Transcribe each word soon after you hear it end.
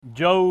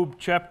Job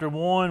chapter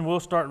 1.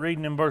 We'll start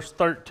reading in verse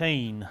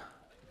 13.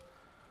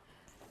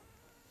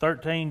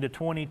 13 to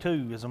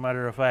 22, as a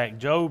matter of fact.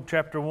 Job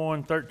chapter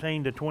 1,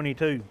 13 to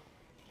 22.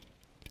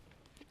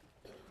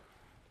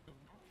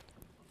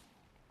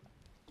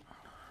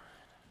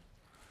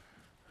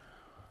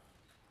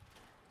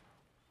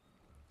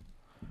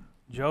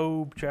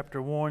 Job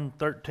chapter 1,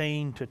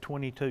 13 to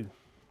 22.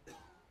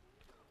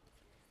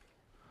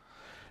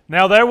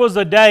 Now there was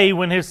a day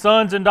when his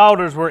sons and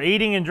daughters were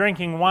eating and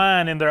drinking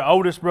wine in their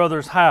oldest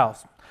brother's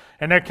house.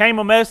 And there came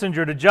a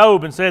messenger to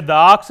Job and said, The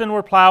oxen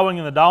were plowing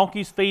and the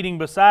donkeys feeding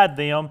beside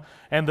them,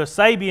 and the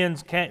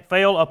Sabeans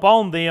fell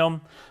upon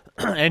them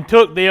and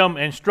took them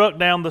and struck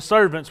down the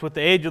servants with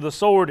the edge of the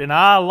sword, and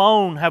I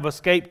alone have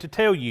escaped to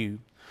tell you.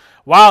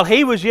 While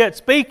he was yet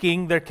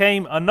speaking, there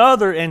came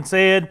another and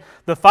said,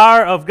 The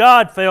fire of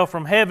God fell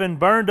from heaven,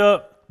 burned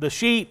up the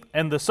sheep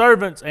and the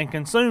servants, and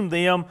consumed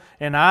them,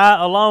 and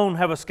I alone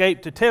have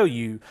escaped to tell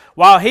you.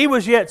 While he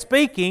was yet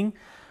speaking,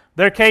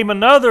 there came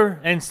another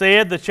and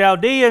said, The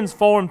Chaldeans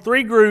formed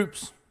 3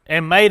 groups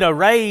and made a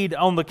raid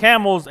on the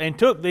camels and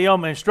took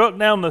them and struck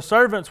down the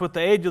servants with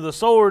the edge of the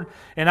sword,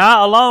 and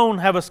I alone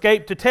have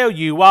escaped to tell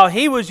you. While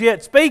he was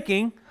yet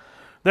speaking,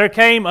 there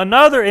came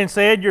another and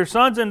said, Your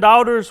sons and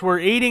daughters were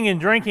eating and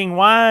drinking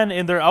wine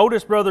in their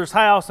oldest brother's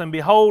house, and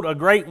behold, a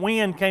great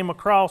wind came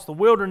across the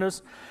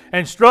wilderness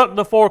and struck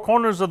the 4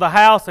 corners of the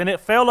house, and it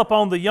fell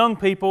upon the young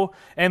people,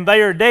 and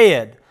they are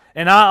dead,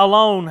 and I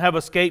alone have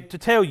escaped to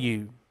tell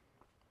you.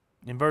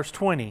 In verse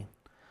 20,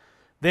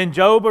 Then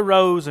Job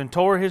arose and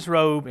tore his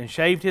robe and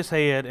shaved his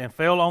head and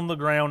fell on the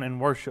ground and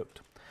worshipped.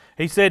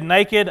 He said,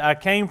 Naked I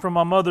came from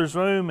my mother's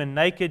womb, and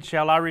naked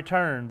shall I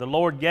return. The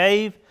Lord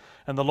gave,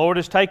 and the Lord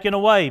has taken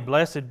away.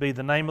 Blessed be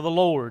the name of the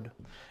Lord.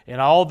 In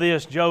all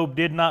this Job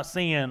did not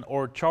sin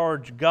or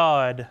charge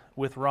God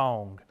with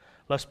wrong.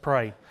 Let's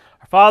pray.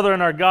 Our Father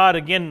and our God,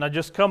 again, I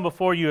just come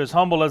before you as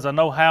humble as I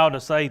know how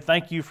to say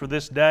thank you for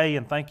this day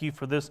and thank you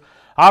for this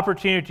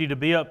opportunity to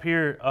be up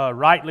here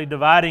rightly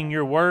dividing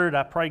your word.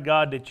 I pray,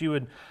 God, that you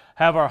would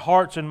have our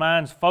hearts and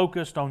minds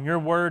focused on your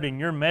word and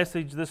your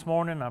message this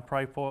morning. I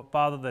pray,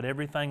 Father, that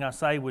everything I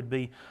say would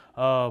be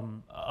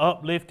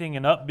uplifting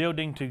and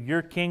upbuilding to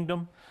your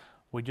kingdom.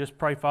 We just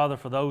pray, Father,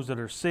 for those that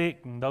are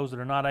sick and those that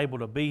are not able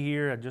to be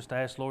here. I just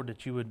ask, Lord,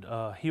 that you would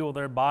heal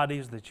their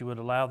bodies, that you would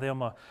allow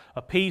them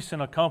a peace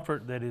and a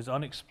comfort that is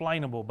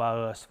unexplainable by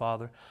us,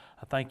 Father.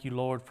 I thank you,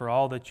 Lord, for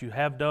all that you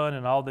have done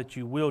and all that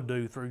you will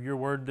do through your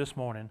word this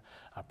morning.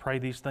 I pray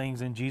these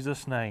things in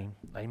Jesus' name.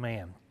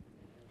 Amen.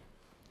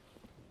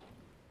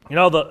 You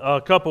know, a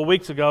couple of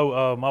weeks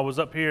ago, I was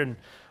up here and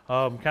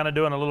kind of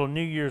doing a little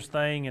New Year's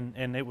thing,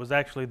 and it was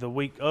actually the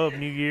week of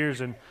New Year's,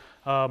 and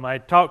I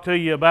talked to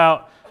you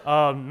about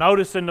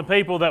noticing the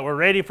people that were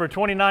ready for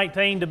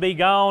 2019 to be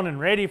gone and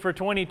ready for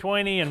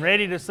 2020 and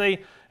ready to see.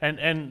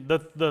 And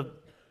the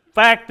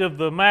fact of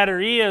the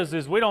matter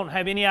is we don't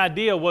have any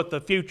idea what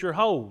the future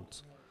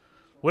holds.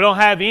 We don't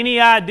have any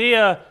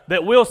idea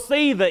that we'll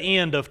see the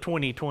end of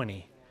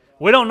 2020.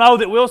 We don't know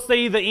that we'll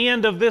see the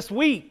end of this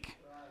week.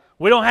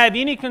 We don't have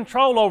any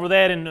control over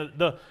that, and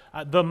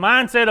the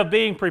mindset of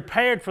being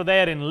prepared for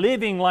that and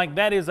living like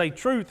that is a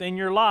truth in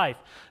your life.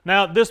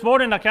 Now, this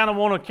morning I kind of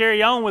want to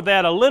carry on with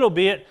that a little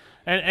bit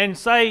and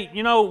say,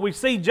 you know, we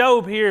see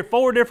Job here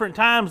 4 different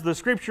times. The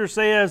Scripture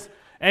says,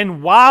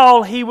 and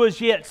while he was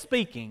yet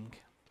speaking.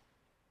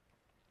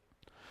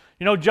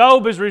 You know,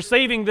 Job is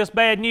receiving this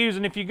bad news,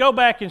 and if you go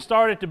back and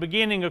start at the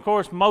beginning, of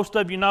course, most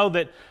of you know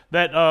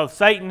that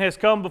Satan has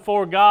come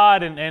before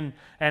God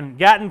and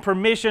gotten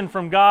permission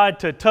from God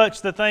to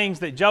touch the things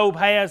that Job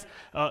has.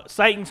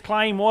 Satan's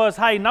claim was,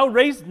 hey, no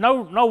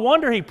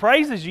wonder he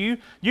praises you.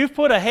 You've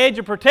put a hedge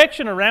of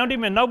protection around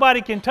him and nobody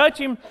can touch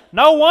him.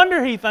 No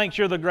wonder he thinks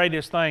you're the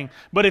greatest thing.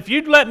 But if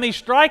you'd let me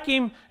strike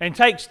him and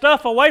take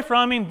stuff away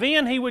from him,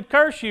 then he would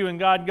curse you. And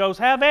God goes,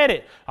 have at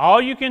it.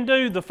 All you can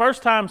do, the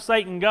first time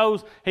Satan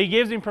goes, he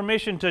gives him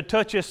permission to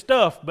touch his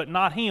stuff, but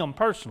not him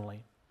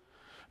personally.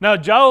 Now,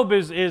 Job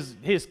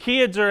his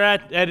kids are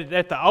at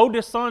the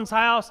oldest son's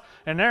house,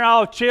 and they're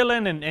all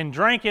chilling and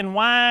drinking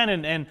wine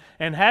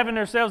and having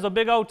themselves a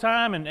big old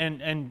time,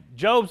 and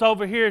Job's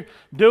over here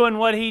doing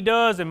what he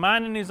does and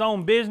minding his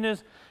own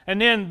business.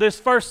 And then this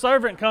first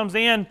servant comes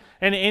in,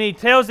 and he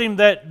tells him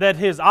that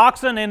his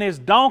oxen and his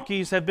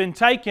donkeys have been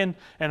taken,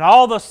 and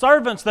all the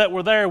servants that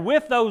were there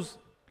with those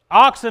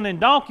oxen and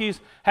donkeys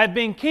have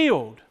been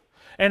killed.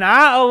 And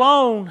I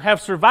alone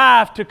have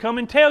survived to come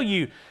and tell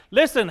you.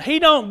 Listen, he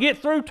don't get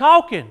through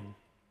talking.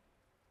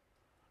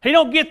 He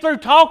don't get through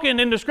talking,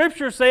 and the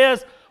Scripture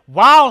says,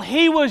 while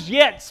he was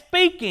yet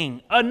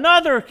speaking,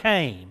 another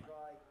came.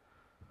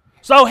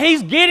 So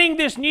he's getting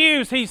this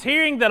news. He's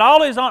hearing that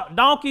all his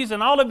donkeys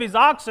and all of his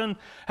oxen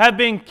have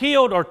been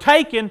killed or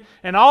taken,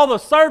 and all the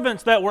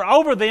servants that were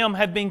over them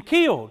have been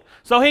killed.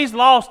 So he's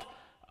lost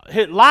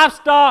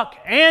livestock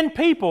and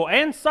people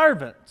and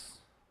servants.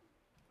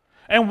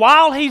 And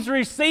while he's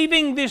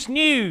receiving this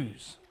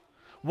news,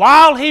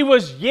 while he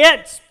was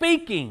yet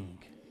speaking,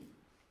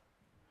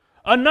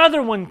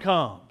 another one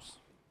comes.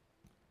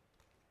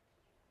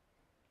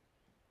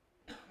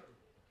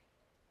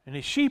 and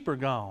his sheep are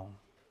gone.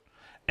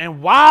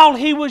 And while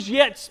he was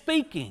yet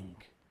speaking,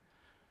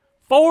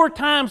 4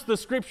 times the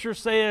Scripture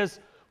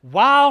says,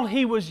 while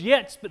he was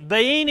yet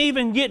they ain't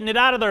even getting it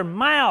out of their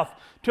mouth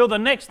till the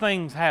next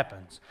thing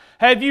happens.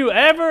 Have you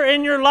ever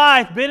in your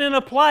life been in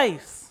a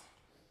place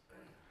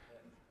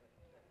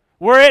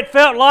where it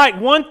felt like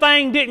one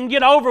thing didn't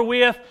get over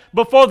with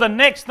before the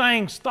next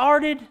thing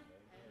started?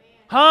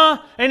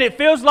 Huh? And it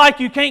feels like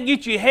you can't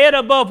get your head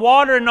above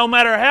water, and no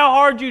matter how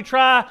hard you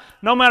try,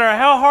 no matter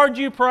how hard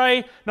you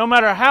pray, no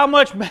matter how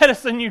much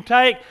medicine you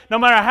take, no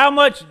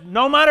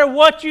matter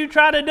what you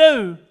try to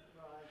do,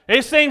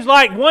 it seems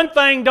like one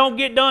thing don't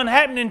get done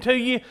happening to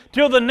you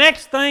till the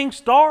next thing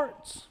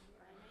starts.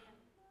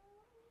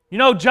 You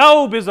know,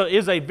 Job is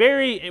a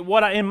very,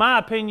 in my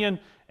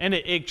opinion, an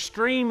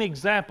extreme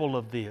example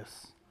of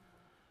this.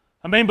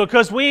 I mean,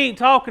 because we ain't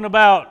talking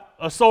about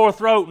a sore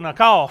throat and a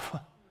cough.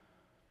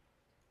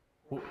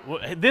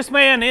 This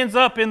man ends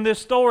up in this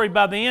story,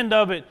 by the end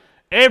of it,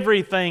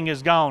 everything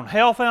is gone,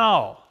 health and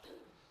all.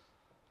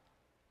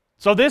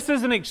 So this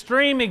is an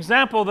extreme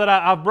example that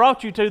I've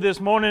brought you to this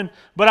morning,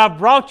 but I've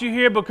brought you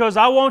here because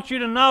I want you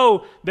to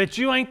know that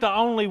you ain't the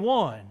only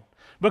one.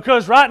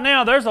 Because right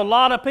now there's a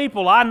lot of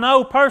people, I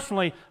know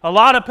personally, a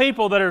lot of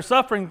people that are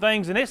suffering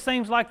things, and it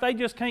seems like they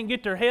just can't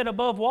get their head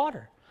above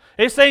water.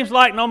 It seems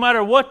like no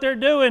matter what they're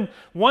doing,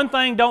 one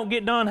thing don't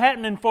get done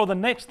happening before the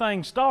next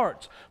thing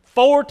starts.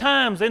 4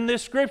 times in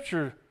this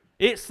Scripture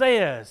it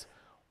says,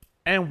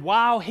 and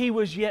while he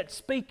was yet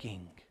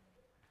speaking,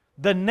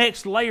 the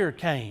next layer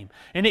came.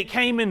 And it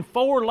came in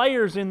 4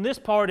 layers in this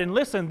part. And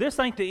listen, this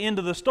ain't the end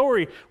of the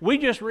story. We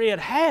just read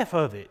half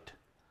of it.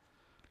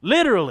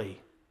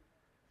 Literally.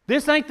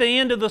 This ain't the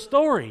end of the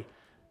story.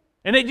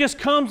 And it just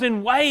comes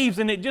in waves,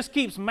 and it just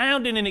keeps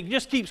mounting, and it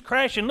just keeps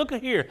crashing. Look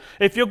at here.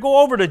 If you'll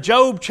go over to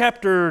Job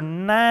chapter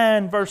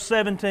 9, verse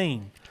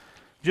 17.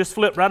 Just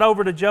flip right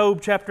over to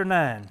Job chapter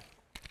 9.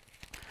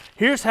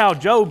 Here's how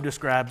Job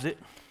describes it.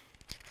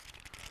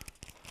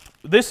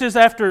 This is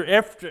after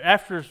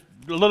a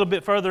little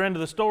bit further into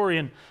the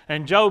story,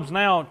 and Job's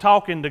now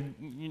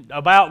talking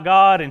about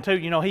God, and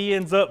he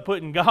ends up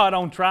putting God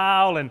on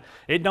trial, and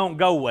it don't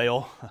go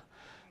well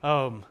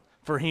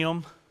for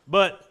him.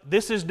 But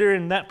this is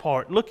during that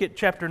part. Look at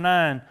chapter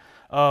 9,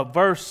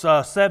 verse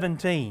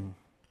 17.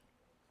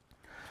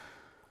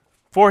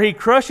 For he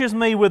crushes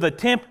me with a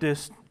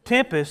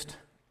tempest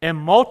and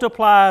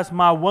multiplies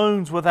my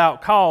wounds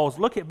without cause.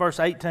 Look at verse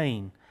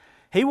 18.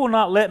 He will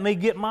not let me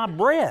get my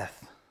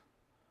breath,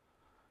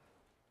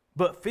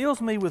 but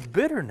fills me with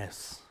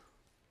bitterness.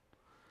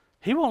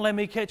 He won't let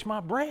me catch my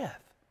breath.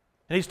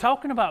 And he's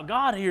talking about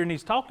God here, and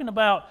he's talking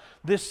about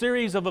this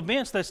series of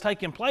events that's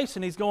taking place,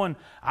 and he's going,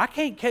 I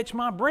can't catch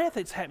my breath,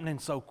 it's happening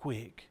so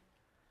quick.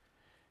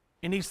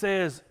 And he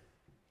says,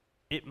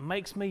 it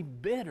makes me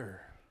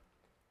bitter.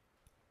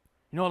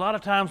 You know, a lot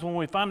of times when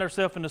we find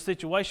ourselves in a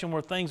situation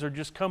where things are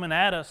just coming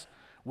at us,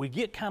 we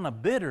get kind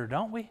of bitter,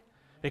 don't we?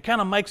 It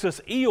kind of makes us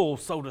ill,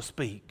 so to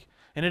speak.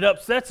 And it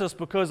upsets us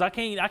because I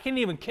can't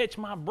even catch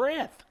my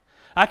breath.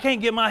 I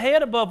can't get my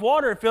head above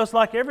water. It feels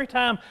like every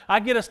time I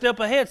get a step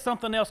ahead,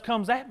 something else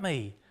comes at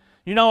me.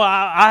 You know,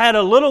 I had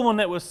a little one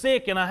that was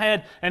sick, and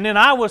then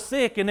I was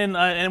sick,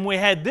 and we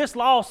had this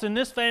loss in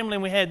this family,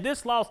 and we had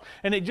this loss,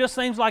 and it just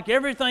seems like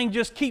everything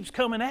just keeps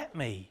coming at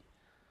me.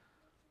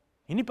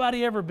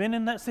 Anybody ever been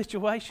in that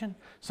situation?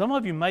 Some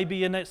of you may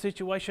be in that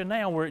situation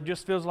now where it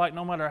just feels like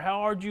no matter how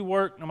hard you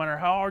work, no matter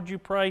how hard you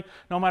pray,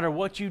 no matter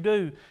what you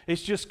do,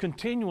 it's just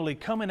continually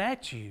coming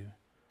at you.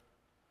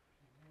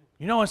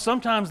 You know, and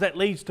sometimes that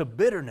leads to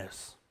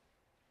bitterness.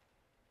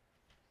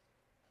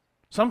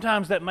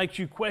 Sometimes that makes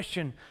you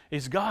question,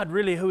 is God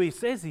really who He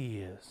says He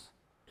is?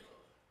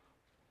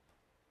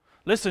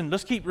 Listen,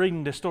 let's keep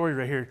reading this story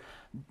right here.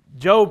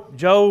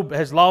 Job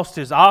has lost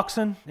his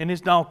oxen and his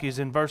donkeys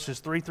in verses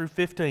 3 through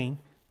 15.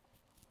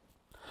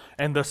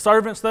 And the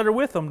servants that are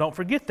with them, don't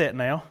forget that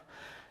now.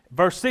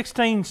 Verse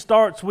 16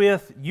 starts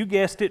with, you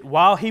guessed it,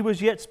 while he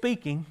was yet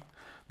speaking,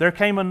 there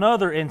came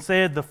another and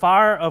said, the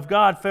fire of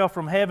God fell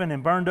from heaven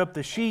and burned up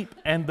the sheep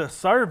and the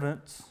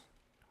servants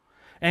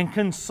and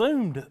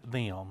consumed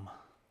them.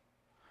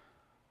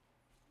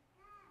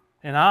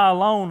 And I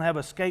alone have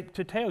escaped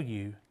to tell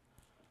you.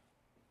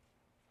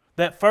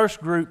 That first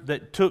group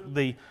that took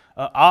the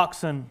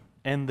oxen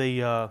and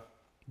the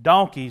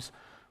donkeys,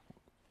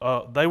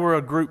 they were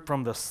a group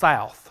from the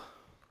south.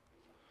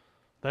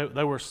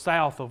 They were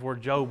south of where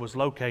Job was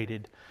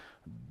located.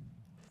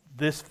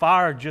 This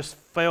fire just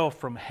fell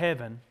from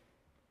heaven,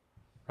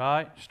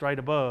 right, straight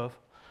above.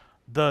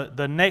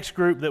 The next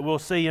group that we'll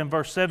see in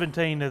verse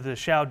 17 is the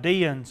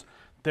Chaldeans.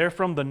 They're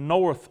from the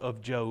north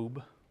of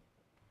Job.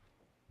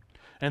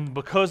 And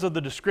because of the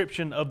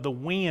description of the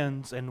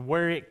winds and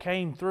where it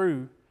came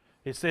through,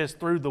 it says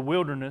through the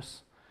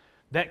wilderness,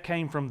 that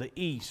came from the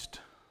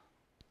east.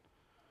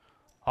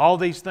 All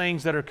these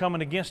things that are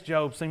coming against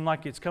Job seem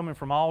like it's coming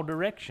from all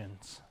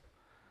directions.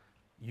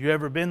 You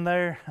ever been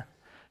there?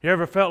 You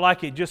ever felt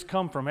like it just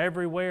come from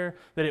everywhere?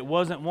 That it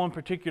wasn't one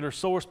particular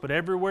source, but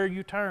everywhere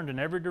you turned and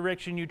every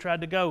direction you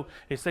tried to go,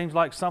 it seems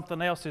like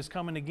something else is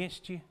coming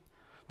against you?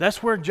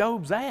 That's where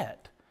Job's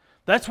at.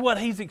 That's what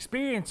he's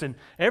experiencing.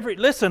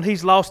 Listen,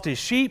 he's lost his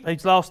sheep,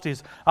 he's lost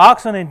his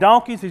oxen and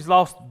donkeys, he's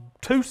lost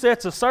 2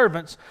 sets of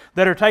servants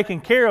that are taking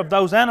care of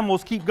those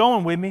animals. Keep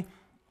going with me.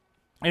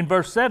 In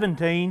verse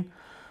 17,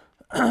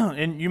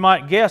 and you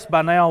might guess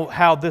by now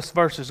how this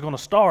verse is going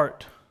to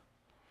start.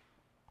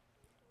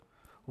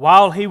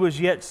 While he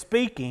was yet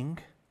speaking,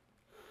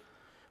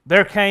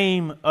 there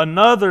came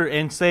another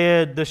and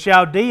said, the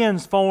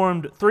Chaldeans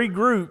formed 3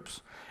 groups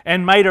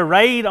and made a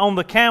raid on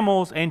the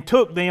camels and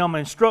took them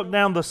and struck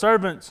down the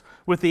servants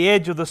with the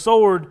edge of the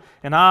sword,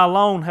 and I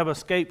alone have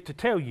escaped to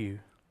tell you.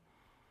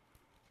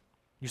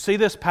 You see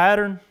this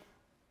pattern?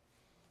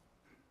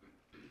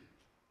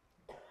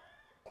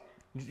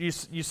 You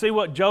see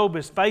what Job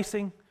is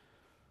facing?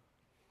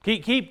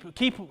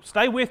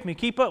 Stay with me.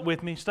 Keep up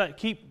with me.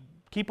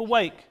 Keep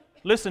awake.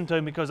 Listen to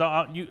me, because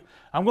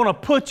I'm going to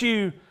put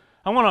you.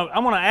 I'm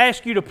going to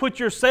ask you to put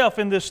yourself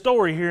in this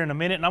story here in a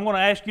minute, and I'm going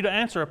to ask you to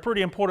answer a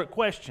pretty important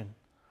question.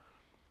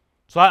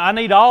 So I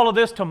need all of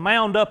this to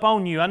mound up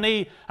on you. I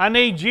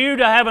need you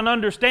to have an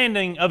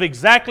understanding of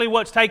exactly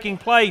what's taking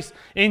place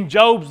in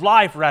Job's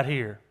life right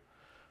here.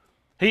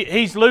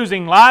 He's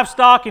losing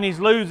livestock and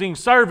he's losing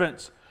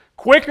servants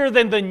quicker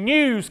than the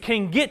news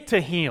can get to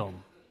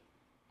him.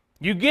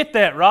 You get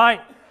that,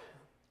 right?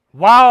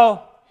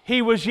 While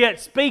he was yet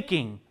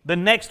speaking, the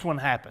next one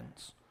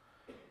happens.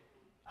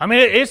 I mean,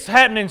 it's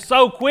happening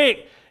so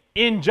quick.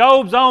 In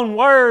Job's own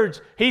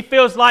words, he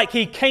feels like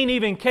he can't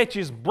even catch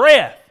his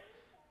breath.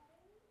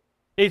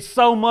 It's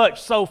so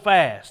much, so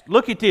fast.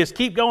 Look at this.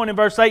 Keep going in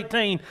verse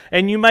 18,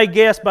 and you may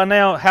guess by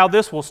now how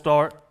this will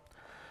start.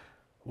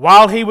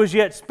 While he was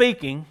yet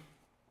speaking,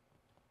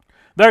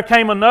 there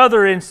came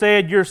another and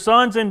said, your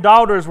sons and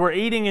daughters were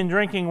eating and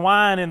drinking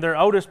wine in their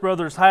oldest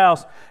brother's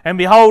house, and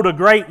behold, a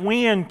great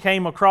wind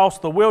came across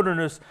the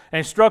wilderness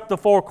and struck the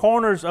 4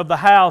 corners of the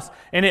house,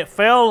 and it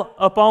fell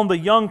upon the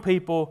young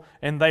people,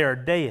 and they are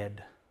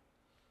dead.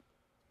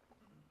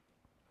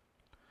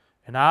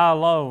 And I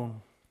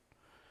alone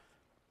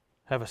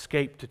have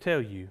escaped to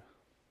tell you.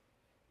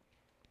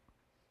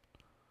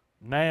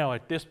 Now,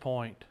 at this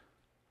point,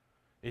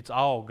 it's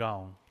all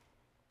gone.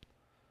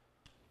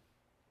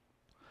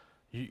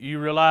 You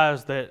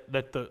realize that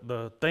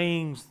the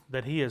things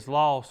that he has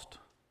lost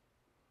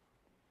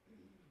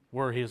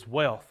were his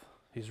wealth,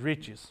 his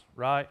riches,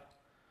 right?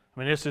 I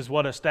mean, this is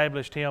what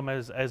established him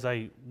as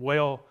a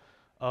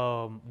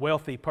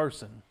wealthy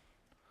person.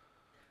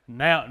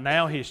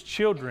 Now his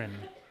children,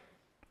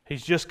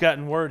 he's just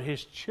gotten word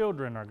his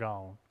children are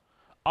gone.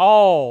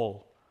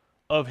 All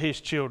of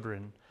his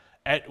children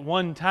at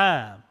one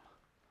time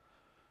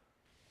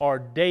are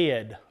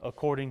dead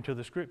according to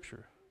the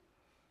Scripture.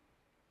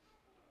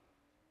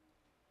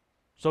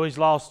 So he's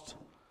lost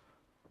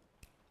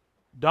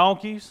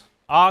donkeys,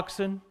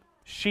 oxen,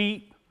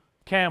 sheep,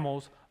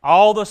 camels,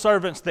 all the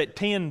servants that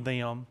tend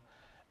them,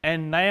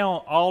 and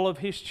now all of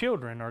his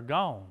children are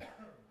gone,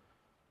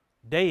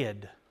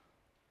 dead.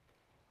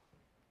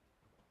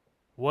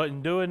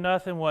 Wasn't doing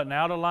nothing, wasn't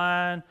out of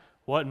line,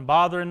 wasn't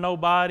bothering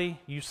nobody.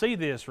 You see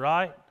this,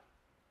 right?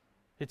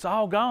 It's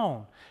all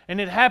gone.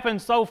 And it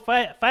happened so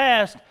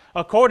fast,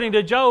 according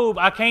to Job,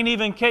 I can't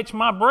even catch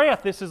my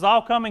breath. This is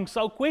all coming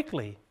so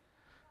quickly.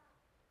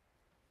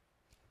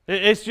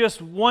 It's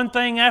just one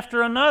thing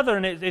after another,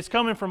 and it's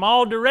coming from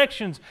all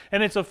directions,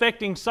 and it's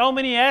affecting so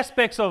many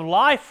aspects of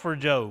life for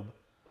Job.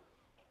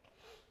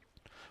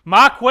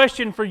 My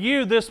question for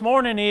you this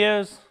morning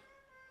is,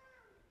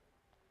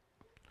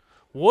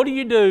 what do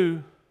you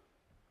do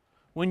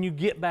when you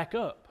get back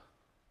up?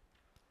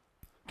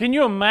 Can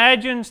you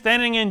imagine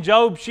standing in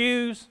Job's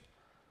shoes?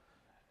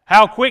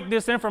 How quick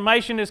this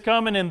information is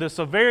coming and the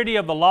severity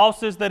of the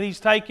losses that he's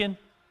taken?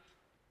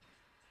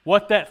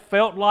 What that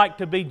felt like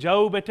to be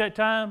Job at that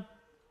time?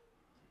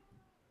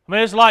 I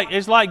mean, it's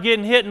like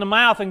getting hit in the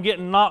mouth and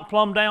getting knocked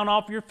plumb down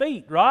off your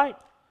feet, right?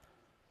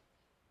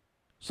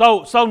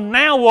 So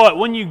now what?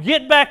 When you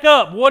get back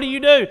up, what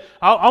do?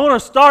 I want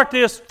to start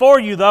this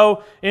for you,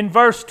 though. In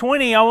verse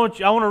 20, I want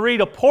to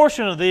read a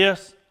portion of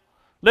this.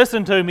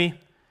 Listen to me.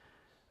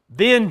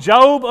 Then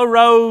Job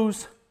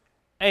arose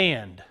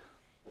and.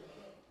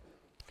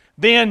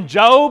 Then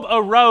Job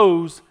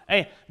arose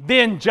and.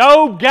 Then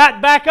Job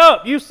got back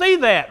up. You see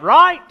that,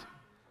 right?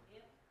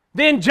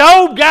 Then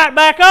Job got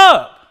back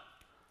up.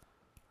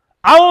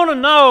 I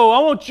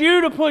want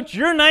you to put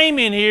your name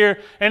in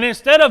here, and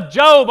instead of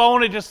Job, I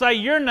wanted to say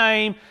your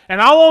name,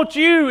 and I want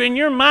you in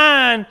your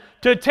mind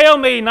to tell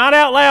me, not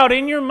out loud,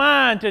 in your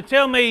mind, to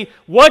tell me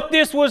what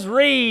this was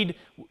read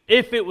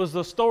if it was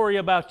a story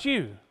about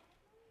you.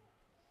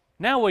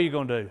 Now what are you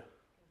going to do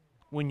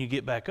when you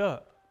get back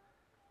up?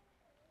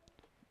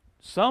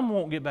 Some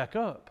won't get back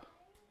up.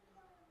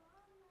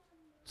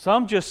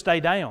 Some just stay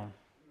down.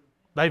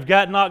 They've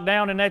got knocked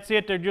down and that's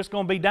it. They're just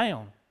going to be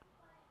down.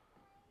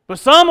 But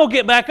some will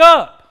get back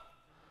up.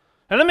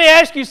 And let me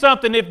ask you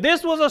something. If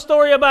this was a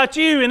story about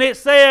you and it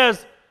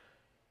says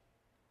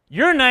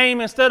your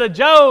name instead of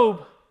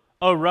Job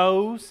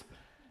arose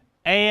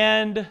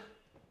and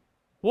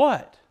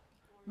what?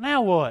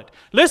 Now what?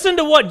 Listen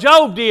to what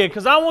Job did,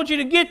 because I want you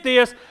to get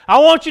this. I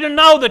want you to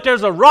know that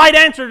there's a right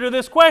answer to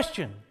this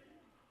question.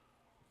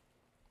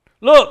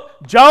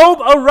 Look, Job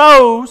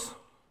arose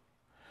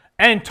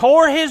and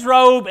tore his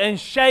robe and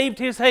shaved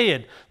his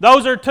head.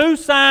 Those are two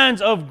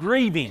signs of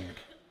grieving.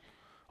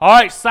 All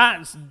right,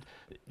 signs.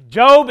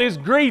 Job is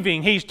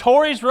grieving. He's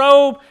tore his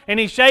robe and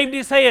he shaved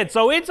his head.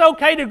 So it's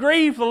okay to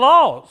grieve the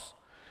loss.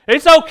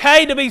 It's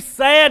okay to be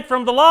sad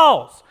from the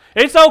loss.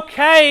 It's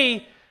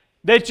okay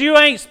that you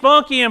ain't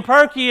spunky and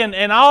perky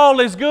and all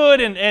is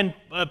good and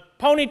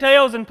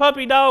ponytails and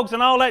puppy dogs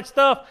and all that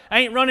stuff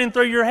ain't running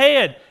through your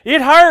head.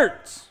 It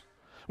hurts.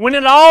 When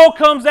it all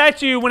comes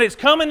at you, when it's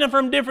coming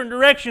from different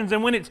directions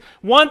and when it's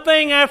one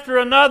thing after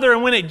another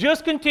and when it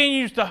just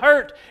continues to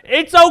hurt,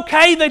 it's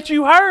okay that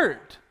you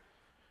hurt.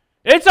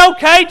 It's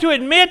okay to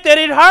admit that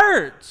it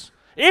hurts.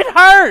 It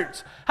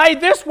hurts. Hey,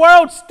 this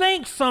world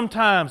stinks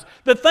sometimes.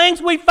 The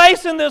things we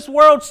face in this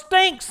world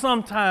stink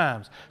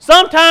sometimes.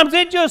 Sometimes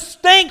it just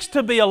stinks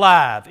to be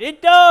alive.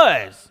 It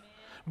does.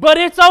 But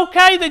it's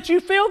okay that you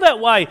feel that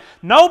way.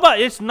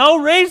 It's no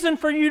reason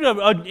for you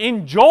to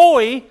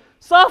enjoy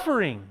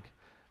suffering.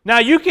 Now,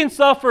 you can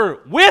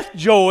suffer with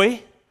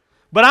joy,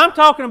 but I'm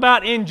talking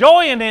about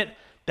enjoying it.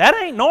 That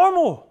ain't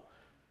normal.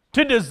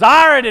 To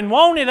desire it and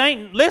want it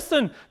ain't.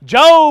 Listen,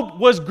 Job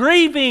was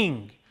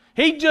grieving.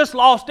 He just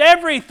lost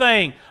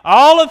everything.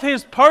 All of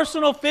his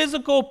personal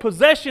physical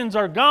possessions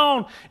are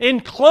gone,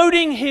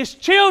 including his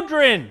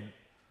children.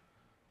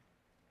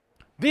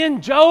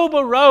 Then Job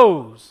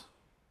arose.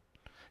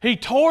 He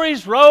tore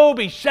his robe,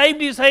 he shaved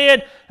his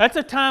head. That's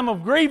a time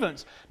of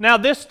grievance. Now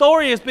this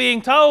story is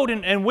being told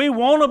and we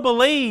want to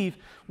believe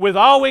with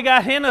all we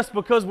got in us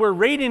because we're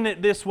reading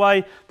it this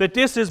way that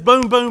this is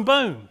boom, boom,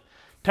 boom.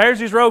 Tears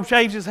his robe,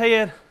 shaves his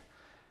head.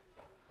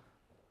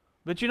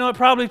 But you know, it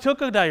probably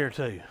took a day or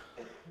two.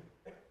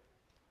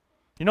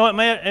 You know, it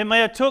may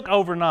have took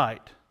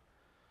overnight.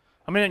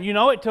 I mean, you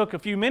know, it took a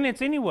few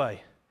minutes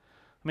anyway.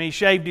 I mean, he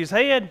shaved his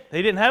head.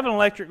 He didn't have an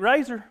electric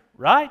razor,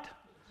 right?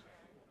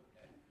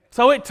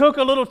 So it took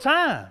a little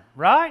time,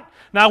 right?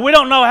 Now, we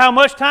don't know how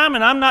much time,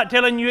 and I'm not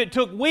telling you it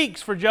took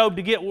weeks for Job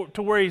to get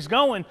to where he's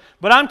going,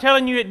 but I'm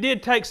telling you it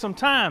did take some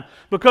time.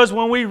 Because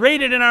when we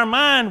read it in our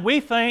mind,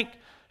 we think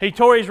he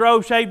tore his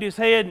robe, shaved his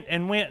head,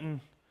 and went. And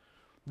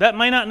that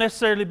may not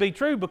necessarily be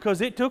true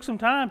because it took some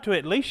time to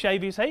at least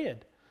shave his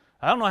head.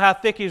 I don't know how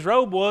thick his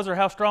robe was or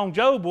how strong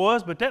Job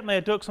was, but that may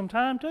have took some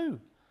time too.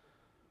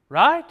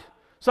 Right?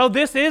 So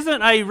this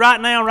isn't a right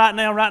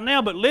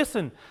now, but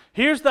listen,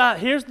 here's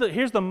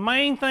the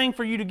main thing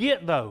for you to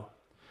get though.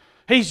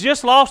 He's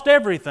just lost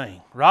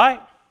everything,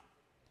 right?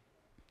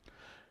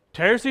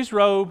 Tears his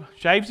robe,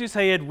 shaves his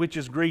head, which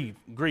is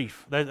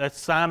grief. That's a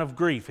sign of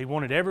grief. He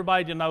wanted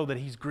everybody to know that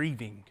he's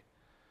grieving.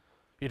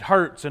 It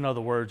hurts, in other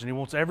words, and he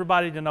wants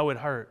everybody to know it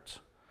hurts.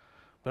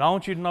 But I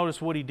want you to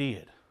notice what he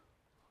did.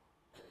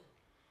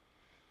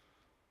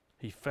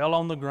 He fell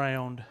on the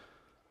ground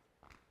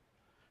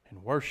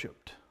and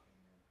worshiped.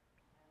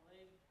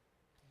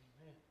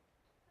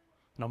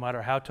 No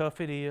matter how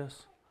tough it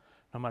is,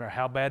 no matter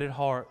how bad it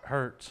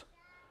hurts,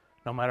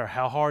 no matter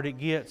how hard it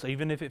gets,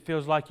 even if it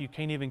feels like you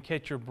can't even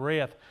catch your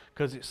breath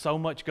because it's so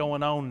much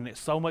going on and it's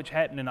so much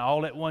happening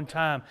all at one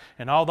time.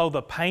 And although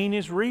the pain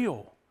is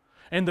real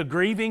and the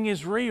grieving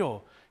is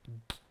real,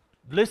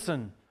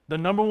 listen, the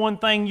number one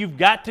thing you've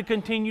got to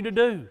continue to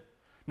do,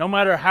 no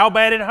matter how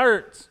bad it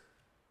hurts,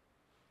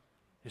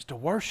 is to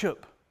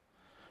worship.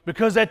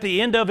 Because at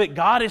the end of it,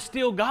 God is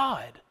still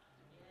God.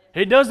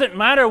 It doesn't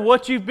matter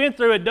what you've been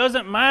through. It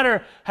doesn't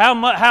matter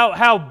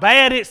how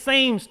bad it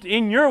seems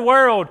in your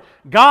world.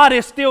 God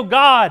is still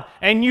God,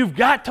 and you've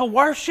got to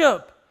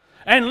worship.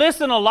 And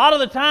listen, a lot of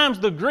the times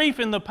the grief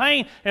and the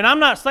pain, and I'm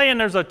not saying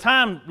there's a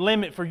time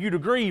limit for you to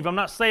grieve. I'm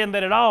not saying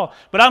that at all.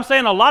 But I'm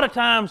saying a lot of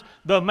times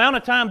the amount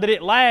of time that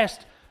it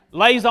lasts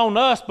lays on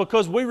us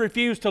because we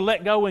refuse to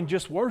let go and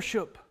just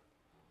worship.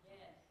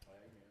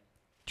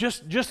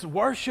 Just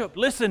worship.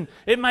 Listen,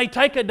 it may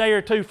take a day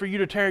or two for you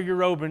to tear your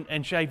robe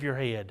and shave your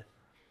head.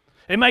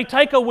 It may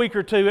take a week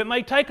or two. It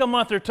may take a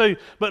month or two.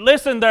 But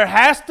listen, there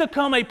has to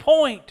come a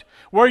point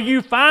where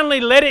you finally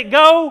let it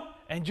go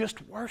and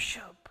just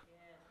worship.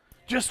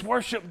 Just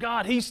worship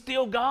God. He's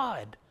still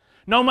God.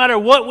 No matter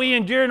what we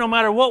endure, no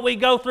matter what we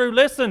go through,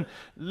 listen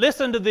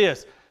to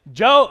this.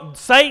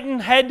 Satan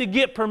had to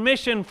get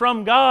permission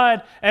from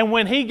God, and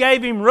when he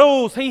gave him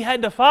rules, he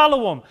had to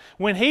follow them.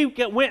 When he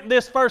went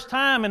this first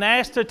time and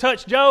asked to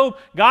touch Job,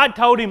 God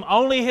told him,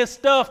 only his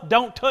stuff,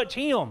 don't touch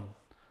him.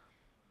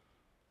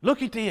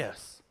 Look at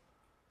this.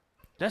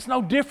 That's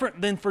no different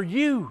than for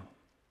you.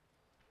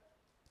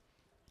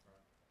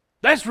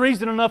 That's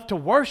reason enough to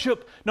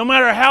worship. No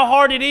matter how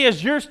hard it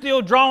is, you're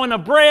still drawing a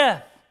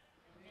breath.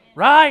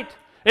 Right?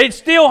 It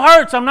still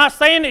hurts. I'm not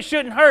saying it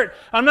shouldn't hurt.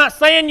 I'm not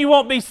saying you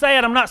won't be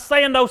sad. I'm not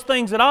saying those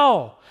things at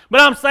all. But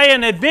I'm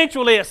saying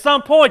eventually at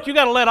some point you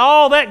got to let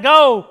all that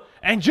go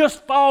and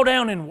just fall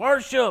down and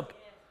worship.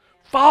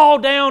 Fall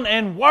down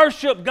and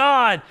worship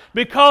God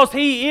because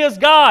He is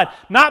God,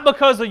 not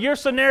because of your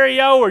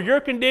scenario or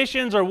your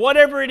conditions or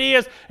whatever it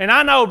is. And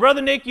I know,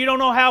 Brother Nick, you don't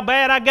know how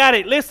bad I got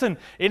it. Listen,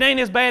 it ain't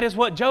as bad as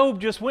what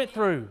Job just went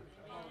through.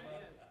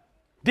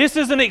 This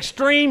is an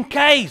extreme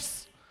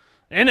case.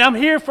 And I'm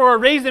here for a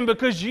reason,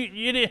 because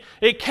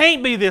it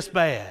can't be this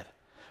bad.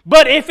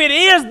 But if it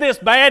is this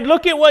bad,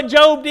 look at what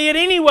Job did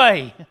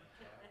anyway.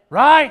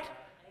 Right?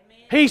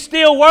 He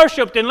still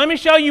worshiped. And let me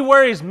show you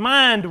where his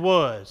mind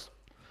was.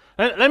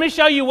 Let me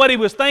show you what he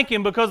was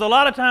thinking, because a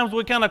lot of times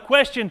we kind of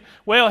question,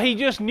 well, he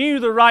just knew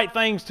the right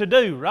things to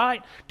do,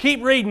 right?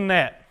 Keep reading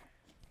that.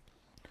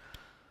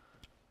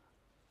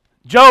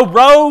 Job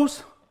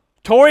rose,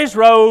 tore his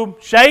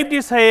robe, shaved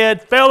his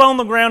head, fell on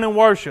the ground and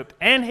worshiped.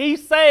 And he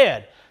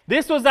said,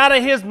 this was out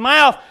of his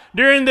mouth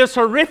during this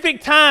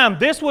horrific time.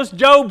 This was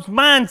Job's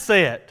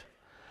mindset.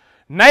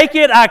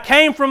 Naked I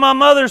came from my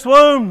mother's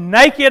womb,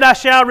 naked I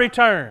shall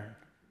return.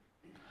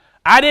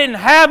 I didn't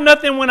have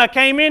nothing when I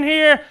came in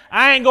here.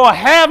 I ain't going to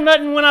have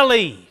nothing when I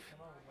leave.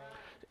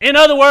 In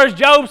other words,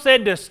 Job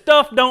said the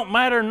stuff don't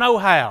matter no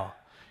how.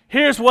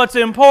 Here's what's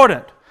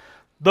important.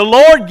 The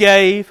Lord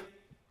gave,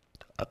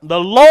 the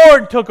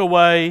Lord took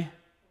away.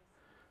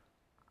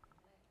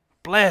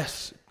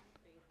 Blessed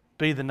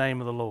be the name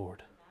of the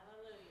Lord.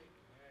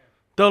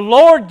 The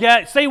Lord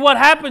got, see what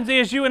happens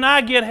is you and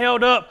I get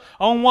held up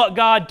on what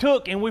God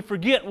took and we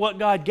forget what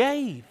God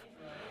gave.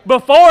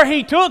 Before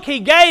He took, He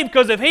gave,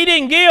 because if He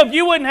didn't give,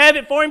 you wouldn't have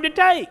it for Him to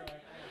take.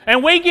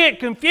 And we get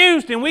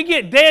confused and we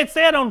get dead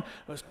set on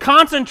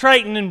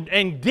concentrating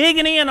and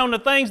digging in on the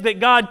things that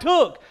God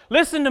took.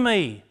 Listen to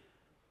me.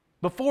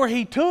 Before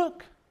He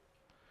took,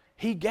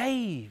 He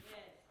gave.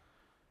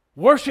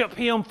 Worship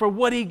Him for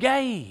what He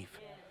gave.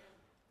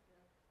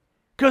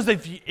 Because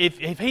if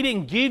He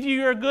didn't give you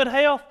your good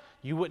health,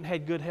 you wouldn't have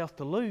had good health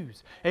to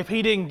lose. If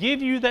He didn't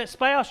give you that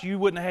spouse, you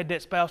wouldn't have had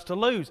that spouse to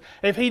lose.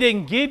 If He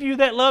didn't give you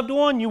that loved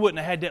one, you wouldn't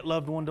have had that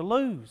loved one to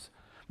lose.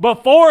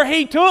 Before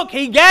He took,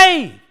 He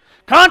gave.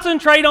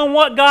 Concentrate on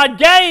what God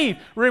gave.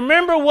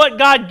 Remember what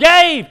God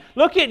gave.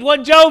 Look at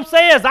what Job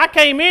says. I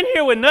came in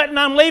here with nothing.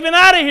 I'm leaving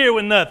out of here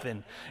with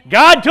nothing.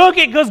 God took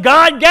it because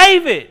God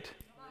gave it.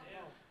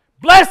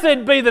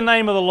 Blessed be the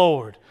name of the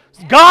Lord.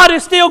 God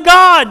is still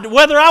God,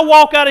 whether I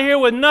walk out of here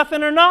with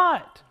nothing or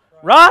not.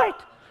 Right?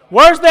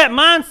 Where's that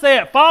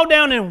mindset? Fall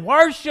down and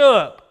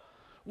worship.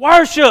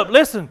 Worship.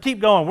 Listen, keep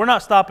going. We're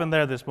not stopping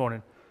there this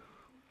morning.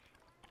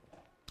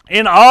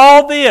 In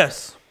all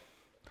this,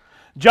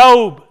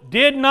 Job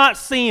did not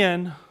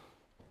sin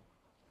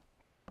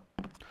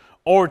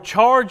or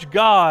charge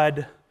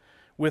God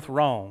with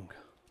wrong.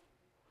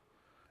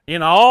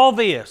 In all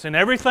this, in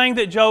everything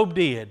that Job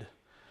did,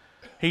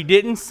 he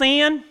didn't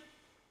sin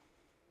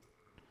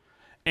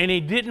and he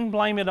didn't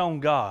blame it on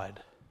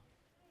God.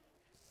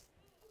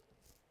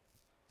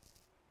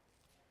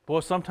 Boy,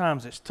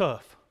 sometimes it's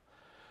tough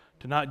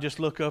to not just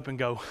look up and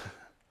go,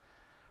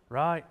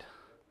 right?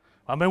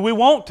 I mean, we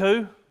want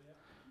to.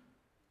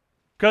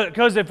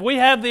 Because if we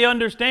have the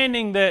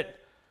understanding that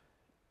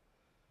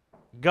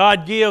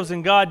God gives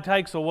and God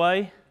takes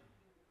away,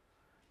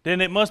 then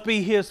it must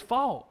be His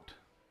fault.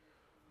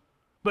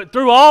 But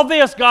through all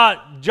this,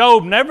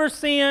 Job never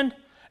sinned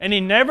and he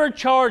never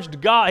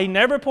charged God. He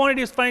never pointed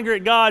his finger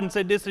at God and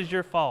said, this is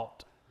your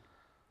fault.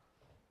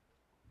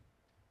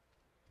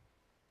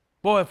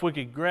 Boy, if we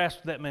could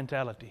grasp that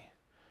mentality.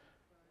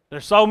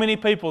 There's so many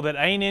people that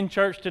ain't in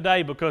church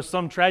today because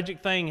some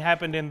tragic thing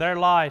happened in their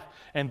life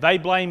and they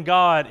blame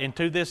God, and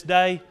to this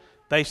day,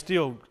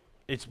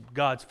 it's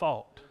God's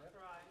fault.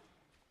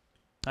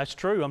 That's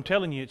true. I'm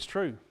telling you, it's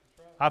true.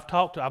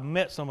 I've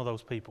met some of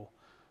those people.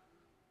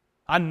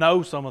 I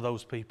know some of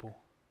those people.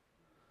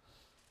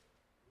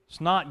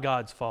 It's not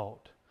God's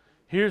fault.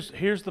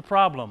 Here's the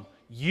problem.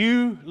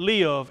 You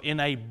live in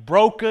a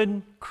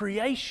broken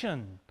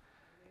creation.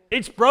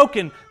 It's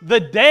broken. The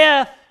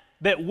death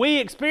that we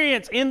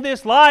experience in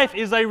this life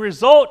is a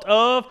result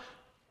of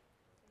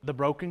the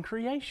broken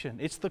creation.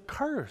 It's the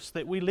curse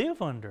that we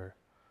live under.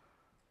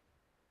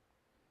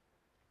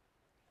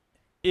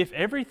 If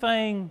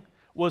everything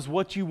was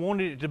what you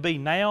wanted it to be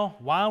now,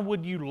 why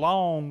would you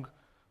long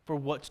for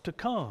what's to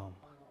come?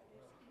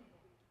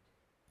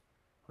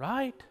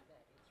 Right?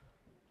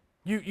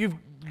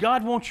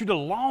 God wants you to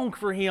long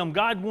for Him.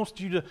 God wants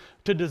you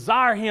to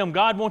desire Him.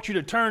 God wants you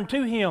to turn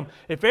to Him.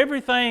 If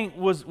everything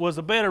was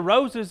a bed of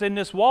roses in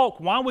this walk,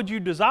 why would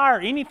you desire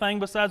anything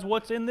besides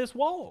what's in this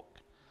walk?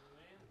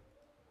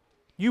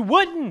 You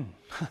wouldn't.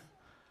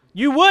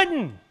 You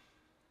wouldn't.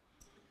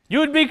 You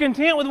would be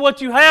content with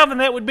what you have, and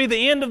that would be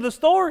the end of the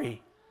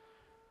story.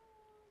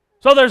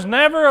 So there's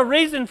never a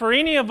reason for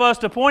any of us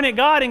to point at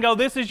God and go,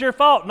 this is your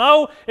fault.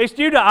 No, it's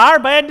due to our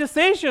bad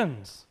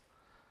decisions.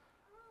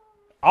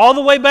 All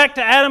the way back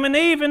to Adam and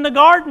Eve in the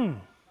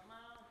garden.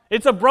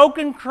 It's a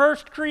broken,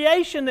 cursed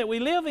creation that we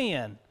live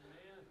in.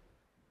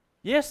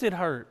 Yes, it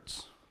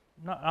hurts.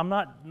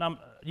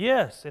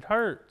 Yes, it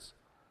hurts.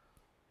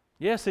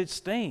 Yes, it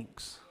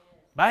stinks.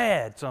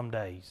 Bad some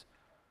days.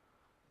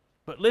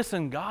 But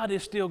listen, God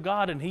is still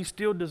God and He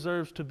still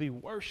deserves to be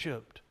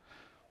worshiped.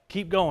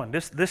 keep going.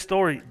 This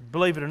story,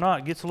 believe it or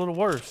not, gets a little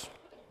worse.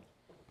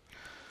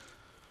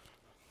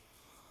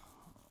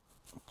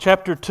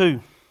 Chapter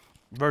 2,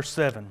 verse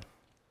 7.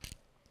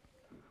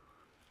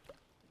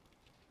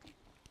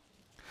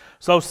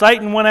 So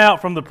Satan went out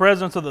from the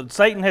presence of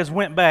Satan has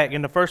went back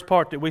in the first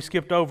part that we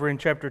skipped over in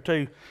chapter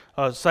 2.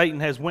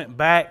 Satan has went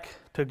back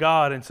to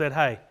God and said,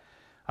 hey,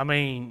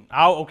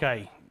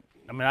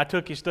 I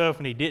took your stuff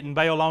and he didn't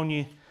bail on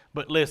you,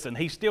 but listen,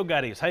 he's still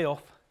got his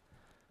health.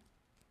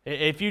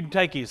 If you'd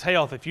take his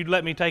health, if you'd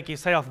let me take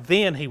his health,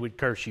 then he would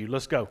curse you.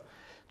 Let's go.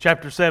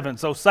 Chapter 7.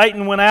 So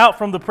Satan went out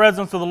from the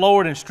presence of the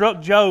Lord and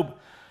struck Job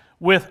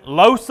with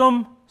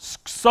loathsome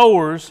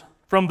sores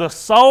from the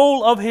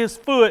sole of his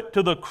foot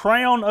to the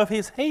crown of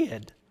his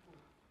head.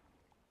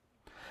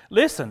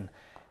 Listen,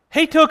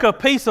 he took a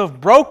piece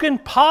of broken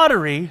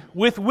pottery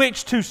with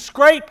which to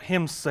scrape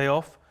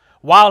himself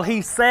while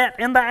he sat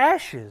in the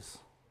ashes.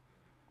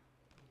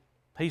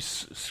 He's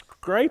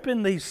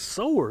scraping these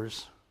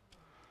sores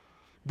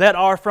that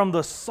are from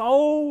the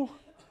sole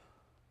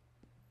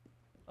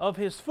of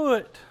his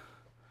foot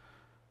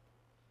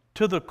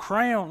to the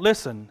crown.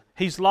 Listen,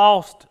 he's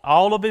lost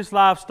all of his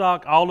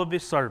livestock, all of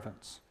his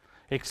servants,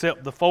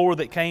 except the 4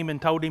 that came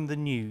and told him the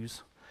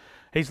news.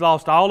 He's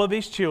lost all of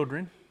his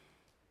children.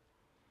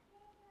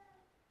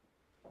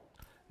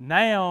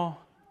 Now,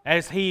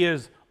 as he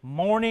is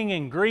mourning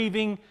and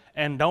grieving,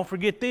 and don't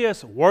forget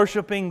this,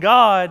 worshiping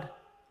God,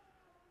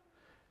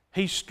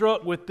 he's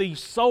struck with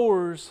these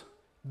sores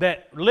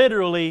that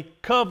literally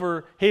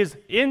cover his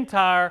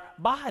entire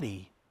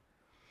body.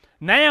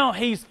 Now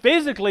he's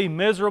physically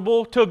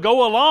miserable to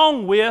go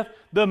along with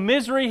the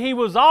misery he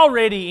was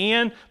already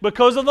in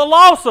because of the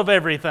loss of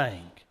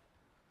everything.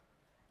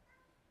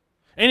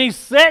 And he's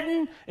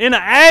sitting in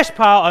an ash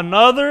pile,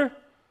 another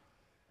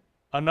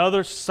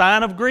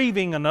sign of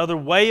grieving, another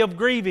way of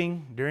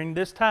grieving during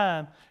this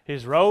time.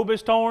 His robe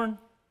is torn,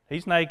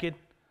 he's naked,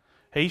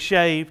 he's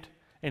shaved,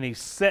 and he's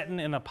sitting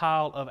in a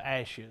pile of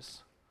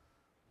ashes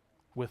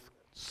with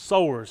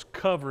sores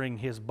covering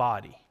his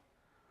body.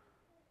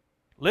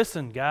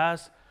 Listen,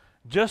 guys,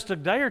 just a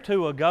day or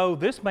two ago,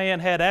 this man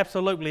had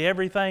absolutely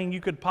everything you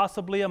could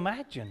possibly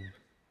imagine.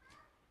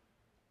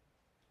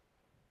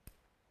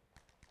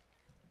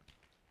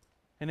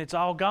 And it's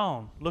all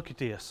gone. Look at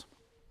this.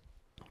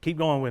 Keep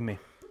going with me.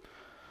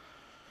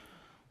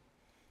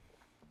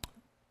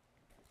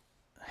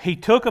 He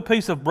took a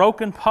piece of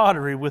broken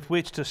pottery with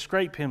which to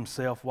scrape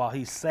himself while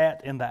he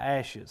sat in the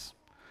ashes.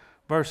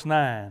 Verse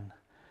 9.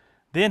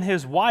 Then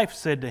his wife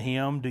said to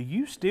him, do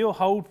you still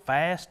hold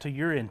fast to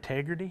your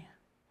integrity?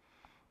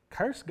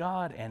 Curse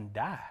God and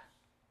die.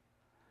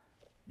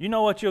 You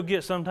know what you'll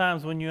get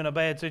sometimes when you're in a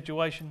bad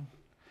situation?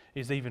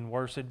 Is even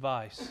worse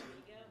advice.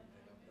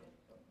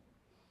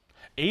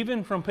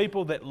 Even from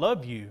people that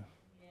love you.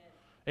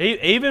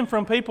 Even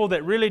from people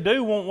that really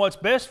do want what's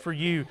best for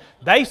you.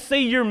 They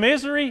see your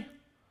misery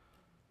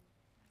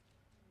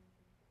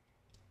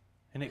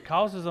and it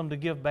causes them to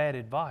give bad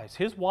advice.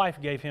 His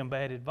wife gave him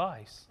bad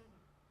advice.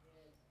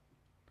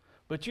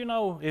 But you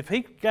know, if he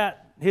got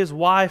his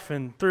wife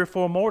and 3 or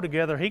 4 more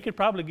together, he could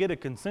probably get a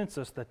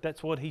consensus that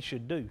that's what he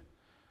should do.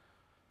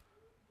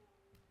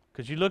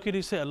 Because you look at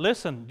his head,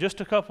 listen,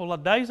 just a couple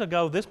of days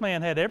ago, this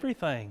man had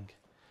everything.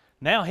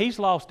 Now he's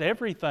lost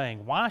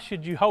everything. Why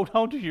should you hold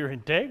on to your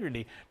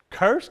integrity?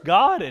 Curse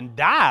God and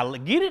die.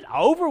 Get it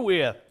over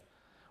with.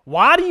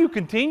 Why do you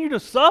continue to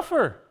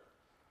suffer?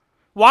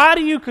 Why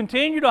do you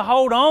continue to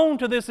hold on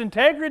to this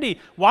integrity?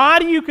 Why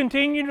do you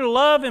continue to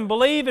love and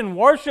believe and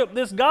worship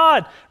this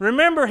God?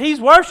 Remember, he's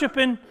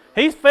worshiping.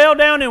 He's fell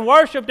down and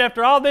worshiped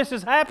after all this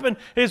has happened.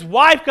 His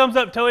wife comes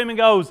up to him and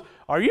goes,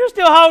 are you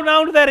still holding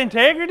on to that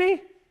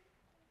integrity?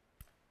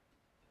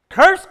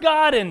 Curse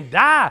God and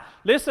die.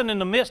 Listen, in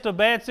the midst of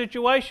bad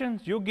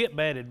situations, you'll get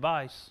bad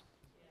advice.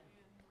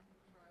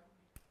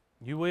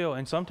 You will,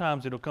 and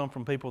sometimes it'll come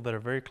from people that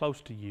are very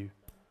close to you.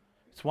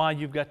 It's why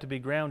you've got to be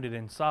grounded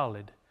and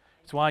solid.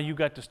 It's why you've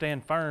got to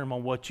stand firm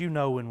on what you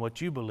know and what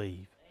you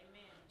believe.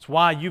 Amen. It's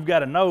why you've got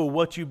to know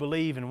what you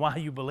believe and why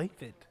you believe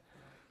it.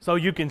 So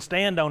you can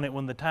stand on it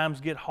when the times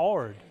get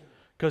hard.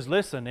 Because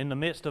listen, in the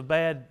midst of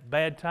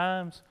bad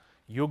times,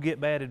 you'll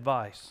get bad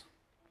advice.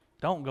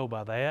 Don't go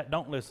by that.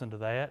 Don't listen to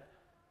that.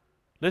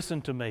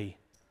 Listen to me.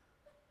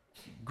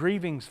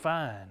 Grieving's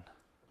fine,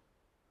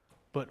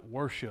 but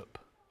worship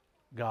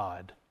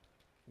God.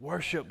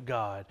 Worship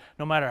God.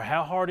 No matter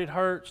how hard it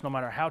hurts, no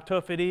matter how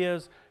tough it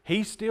is,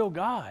 He's still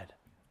God.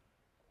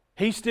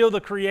 He's still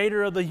the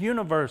creator of the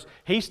universe.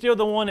 He's still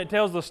the one that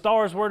tells the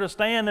stars where to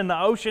stand and the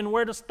ocean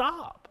where to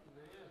stop.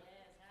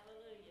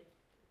 Yes,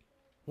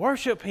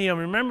 worship Him.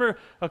 Remember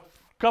a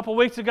couple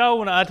weeks ago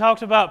when I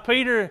talked about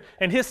Peter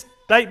and his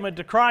statement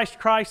to Christ,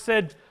 Christ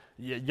said,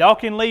 y'all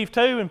can leave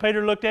too. And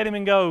Peter looked at him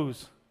and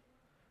goes,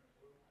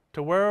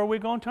 to where are we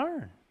going to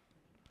turn?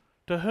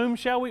 To whom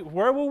shall we,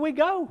 where will we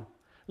go?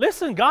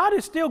 Listen, God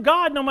is still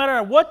God no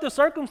matter what the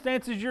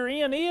circumstances you're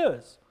in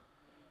is.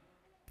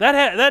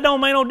 That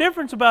don't make no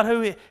difference about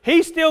who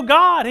He's still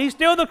God. He's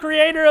still the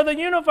creator of the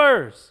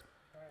universe.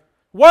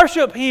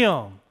 Worship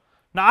Him.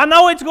 Now, I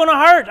know it's going to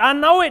hurt. I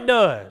know it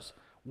does.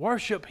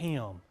 Worship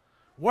Him.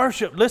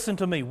 Worship. Listen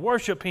to me.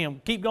 Worship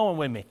Him. Keep going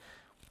with me.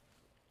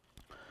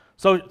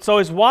 So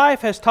his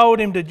wife has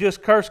told him to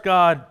just curse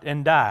God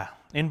and die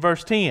in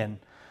verse 10.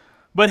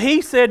 But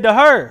he said to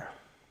her,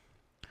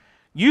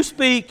 you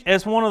speak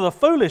as one of the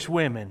foolish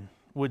women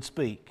would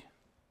speak.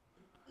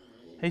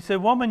 He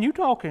said, woman, you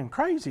talking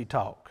crazy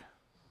talk.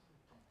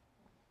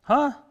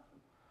 Huh?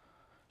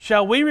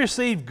 Shall we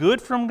receive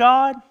good from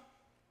God?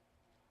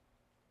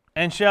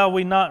 And shall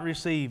we not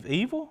receive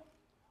evil?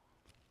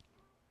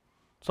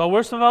 So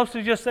we're supposed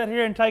to just sit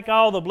here and take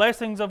all the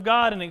blessings of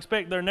God and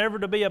expect there never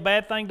to be a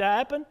bad thing to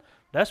happen?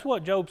 That's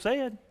what Job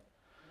said.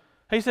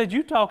 He said,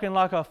 you talking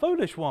like a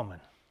foolish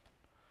woman.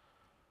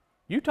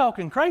 You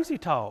talking crazy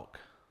talk.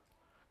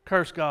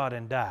 Curse God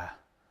and die.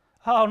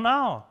 Oh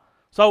no.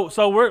 So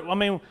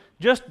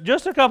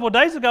just a couple of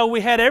days ago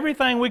we had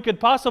everything we could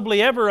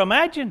possibly ever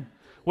imagine.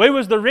 We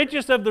was the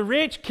richest of the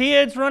rich,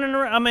 kids running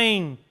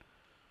around.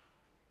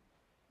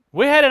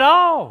 We had it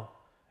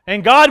all.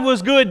 And God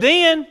was good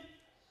then.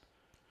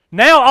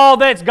 Now all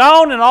that's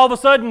gone and all of a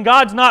sudden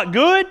God's not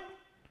good.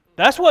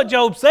 That's what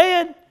Job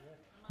said.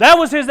 That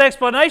was his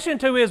explanation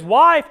to his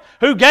wife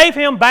who gave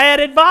him bad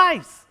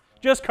advice.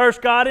 Just curse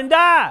God and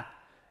die.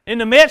 In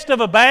the midst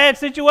of a bad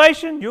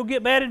situation, you'll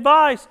get bad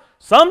advice.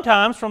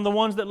 Sometimes from the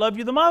ones that love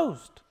you the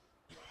most.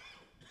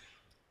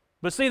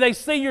 But see, they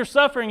see your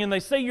suffering and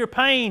they see your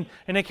pain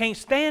and they can't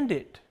stand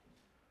it.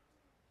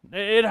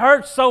 It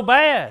hurts so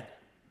bad.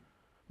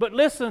 But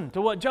listen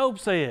to what Job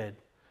said.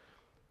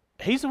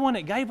 He's the one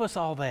that gave us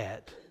all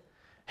that.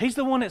 He's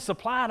the one that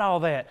supplied all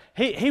that.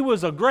 He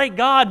was a great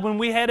God when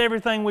we had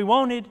everything we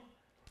wanted.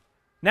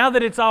 Now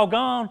that it's all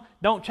gone,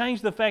 don't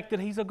change the fact that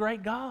He's a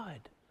great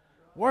God.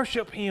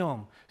 Worship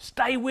Him.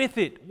 Stay with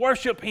it.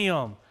 Worship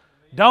Him.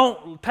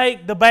 Don't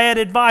take the bad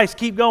advice.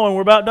 Keep going.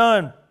 We're about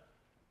done.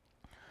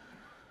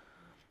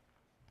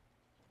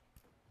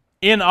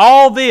 In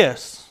all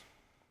this,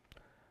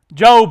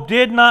 Job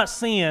did not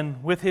sin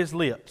with his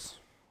lips.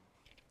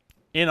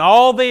 In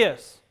all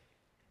this,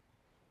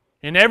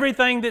 in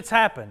everything that's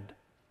happened,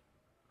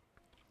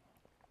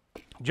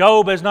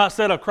 Job has not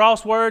said a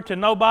cross word to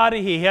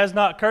nobody. He has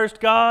not cursed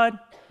God,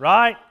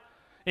 right?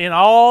 In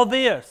all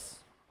this.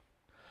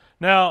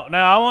 Now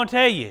I want to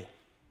tell you.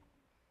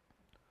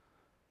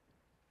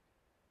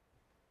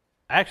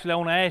 Actually, I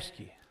want to ask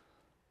you.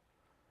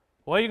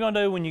 What are you going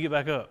to do when you get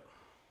back up?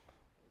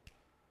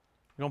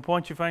 You're going to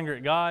point your finger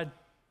at God?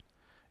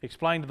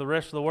 Explain to the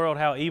rest of the world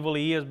how evil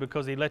He is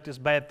because He let this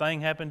bad thing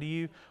happen to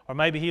you? Or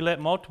maybe He let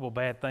multiple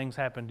bad things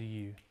happen to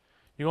you.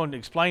 You're going to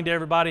explain to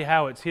everybody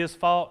how it's His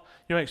fault.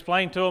 You're going to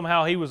explain to them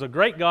how He was a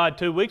great God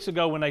 2 weeks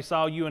ago when they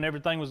saw you and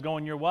everything was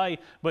going your way,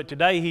 but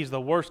today He's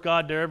the worst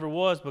God there ever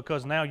was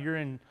because now you're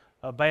in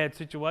a bad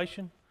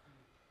situation?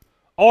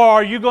 Or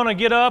are you going to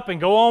get up and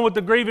go on with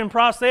the grieving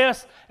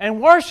process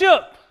and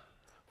worship?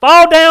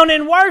 Fall down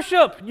and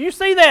worship. You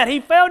see that? He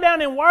fell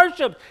down and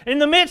worshiped in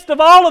the midst of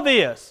all of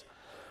this.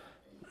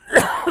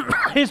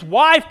 His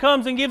wife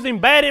comes and gives him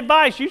bad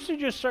advice. You should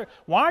just,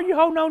 why are you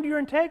holding on to your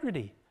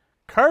integrity?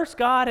 Curse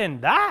God and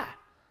die.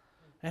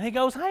 And he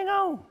goes, hang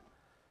on.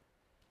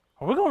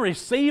 Are we going to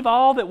receive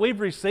all that we've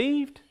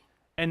received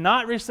and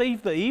not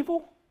receive the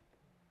evil?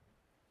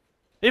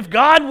 If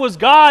God was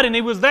God and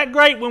He was that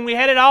great when we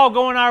had it all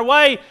going our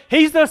way,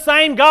 He's the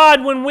same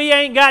God when we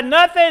ain't got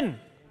nothing.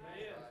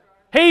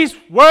 He's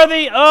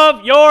worthy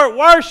of your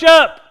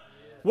worship.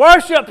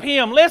 Worship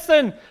Him.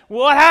 Listen,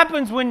 what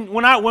happens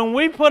when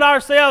we put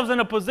ourselves in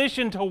a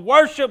position to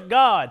worship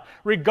God,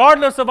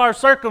 regardless of our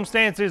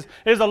circumstances,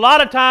 is a lot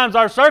of times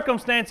our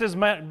circumstances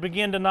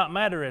begin to not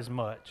matter as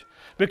much.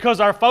 Because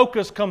our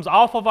focus comes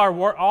off of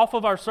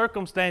our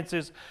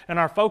circumstances and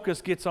our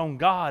focus gets on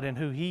God and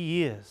who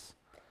He is.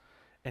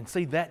 And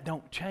see, that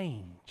don't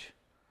change.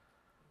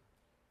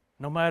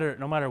 No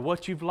matter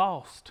what you've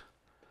lost,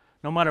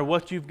 no matter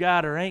what you've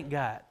got or ain't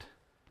got,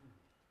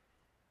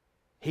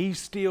 He's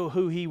still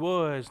who He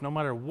was, no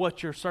matter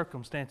what your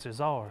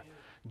circumstances are.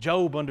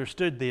 Job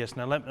understood this.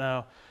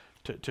 Now,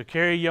 to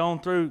carry you on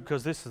through,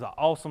 because this is an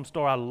awesome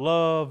story. I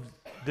love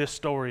this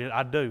story.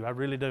 I do. I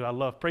really do. I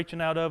love preaching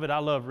out of it. I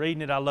love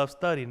reading it. I love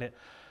studying it.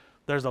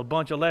 There's a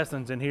bunch of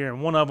lessons in here,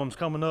 and one of them's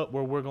coming up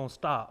where we're going to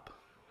stop.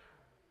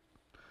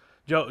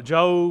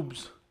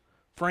 Job's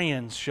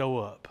friends show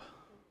up.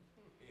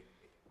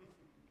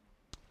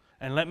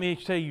 And let me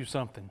tell you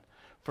something.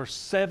 For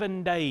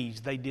 7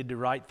 days, they did the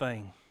right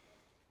thing.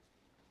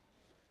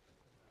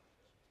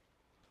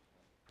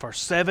 For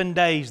 7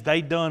 days,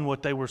 they done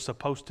what they were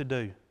supposed to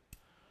do.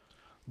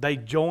 They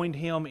joined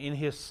him in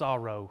his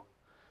sorrow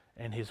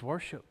and his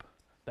worship.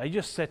 They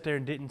just sat there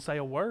and didn't say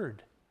a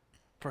word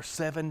for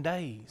 7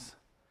 days.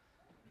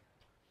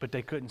 But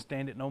they couldn't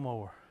stand it no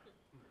more.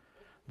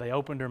 They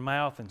opened their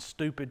mouth and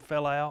stupid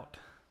fell out.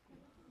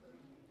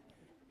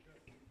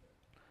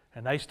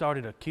 And they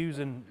started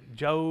accusing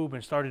Job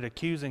and started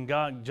accusing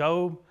God.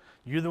 Job,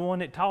 you're the one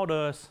that taught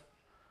us.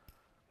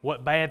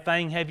 What bad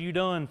thing have you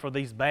done for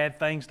these bad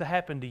things to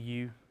happen to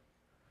you?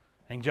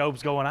 And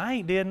Job's going, I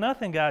ain't did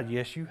nothing, God.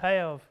 Yes, you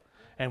have.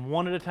 and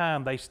one at a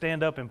time they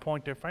stand up and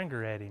point their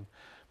finger at him.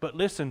 But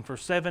listen, for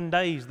 7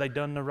 days they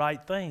done the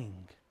right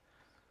thing.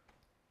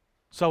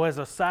 So as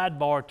a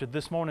sidebar to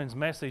this morning's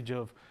message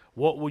of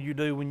what will you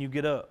do when you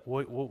get up?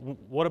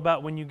 What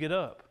about when you get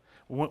up?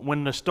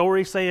 When the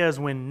story says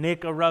when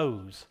Nick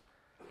arose,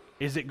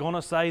 is it going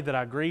to say that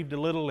I grieved a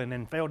little and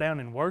then fell down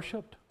and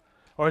worshiped?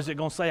 Or is it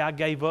going to say I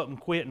gave up and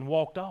quit and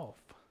walked off?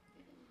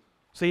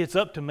 See, it's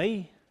up to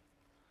me.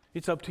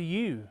 It's up to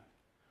you.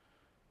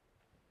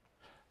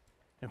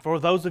 And for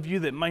those of you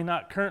that may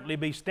not currently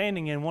be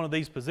standing in one of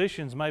these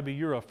positions, maybe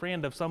you're a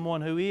friend of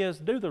someone who is,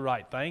 do the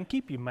right thing.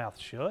 Keep your mouth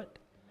shut.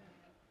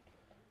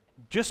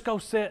 Just go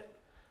sit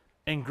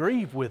and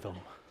grieve with them.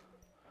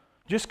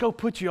 Just go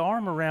put your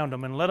arm around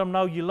them and let them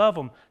know you love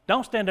them.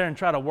 Don't stand there and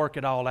try to work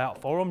it all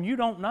out for them. You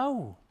don't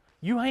know.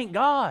 You ain't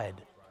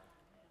God.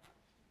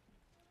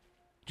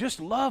 Just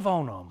love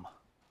on them.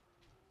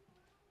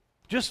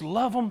 Just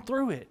love them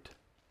through it.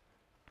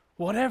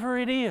 Whatever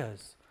it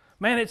is.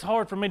 Man, it's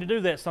hard for me to do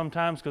that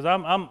sometimes because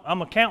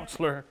I'm a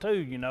counselor too,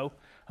 you know.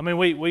 I mean,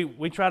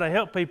 we try to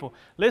help people.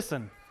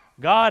 Listen,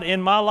 God,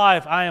 in my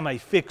life, I am a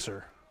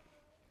fixer.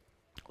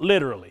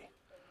 Literally.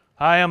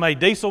 I am a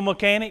diesel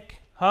mechanic.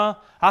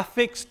 I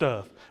fix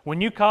stuff. When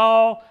you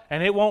call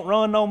and it won't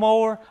run no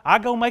more, I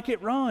go make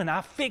it run.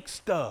 I fix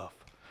stuff.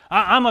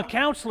 I'm a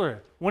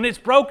counselor. When it's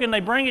broken, they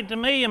bring it to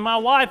me and my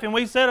wife, and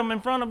we set them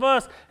in front of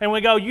us, and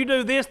we go, you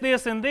do this,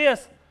 this, and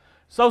this.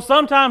 So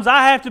sometimes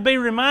I have to be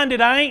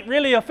reminded I ain't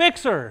really a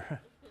fixer.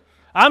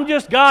 I'm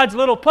just God's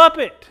little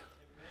puppet.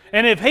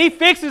 And if He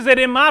fixes it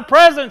in my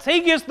presence,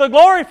 He gets the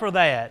glory for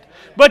that.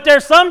 But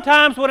there's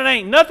sometimes when it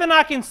ain't nothing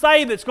I can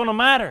say that's going to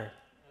matter.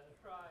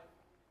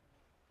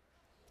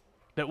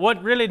 That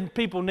what really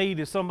people need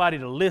is somebody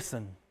to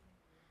listen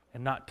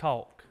and not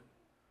talk.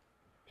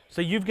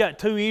 See, you've got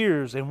 2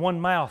 ears and 1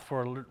 mouth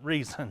for a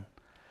reason.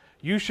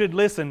 You should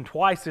listen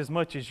twice as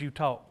much as you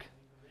talk.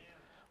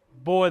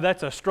 Boy,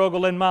 that's a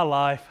struggle in my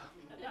life.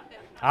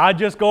 I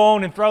just go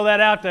on and throw that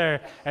out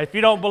there. If you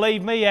don't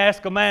believe me,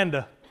 ask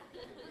Amanda.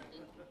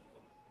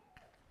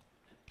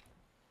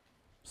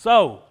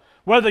 So,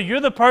 whether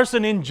you're the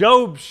person in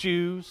Job's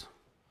shoes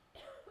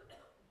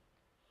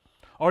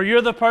or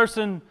you're the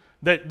person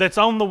that's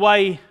on the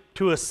way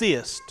to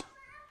assist,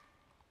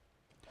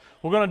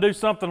 we're going to do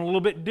something a little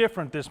bit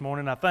different this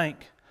morning, I think.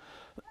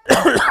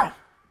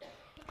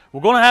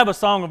 We're going to have a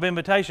song of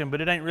invitation,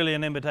 but it ain't really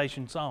an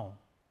invitation song.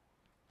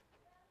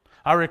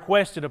 I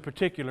requested a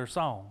particular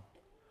song.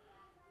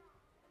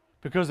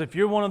 Because if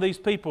you're one of these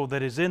people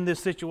that is in this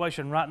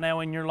situation right now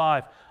in your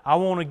life, I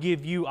want to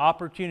give you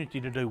opportunity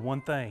to do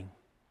one thing.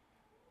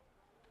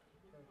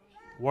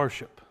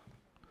 Worship.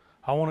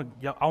 I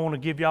want to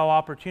give y'all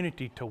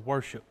opportunity to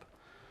worship.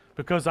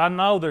 Because I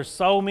know there's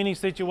so many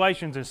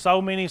situations and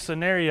so many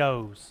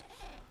scenarios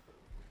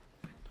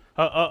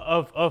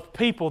of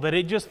people that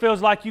it just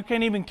feels like you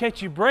can't even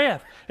catch your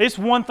breath. It's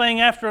one thing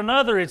after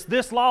another. It's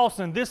this loss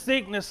and this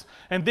sickness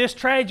and this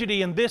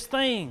tragedy and this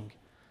thing.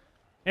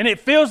 And it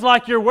feels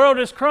like your world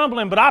is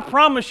crumbling. But I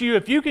promise you,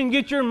 if you can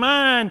get your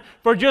mind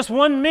for just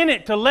 1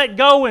 minute to let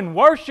go and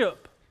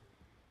worship,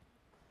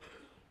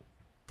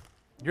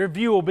 your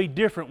view will be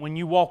different when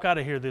you walk out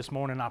of here this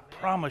morning. I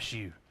promise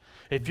you.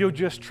 If you'll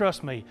just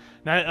trust me.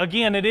 Now,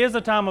 again, it is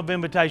a time of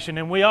invitation,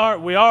 and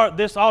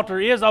this altar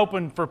is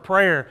open for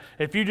prayer.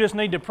 If you just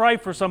need to pray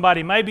for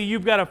somebody, maybe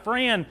you've got a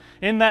friend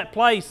in that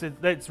place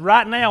that's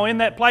right now in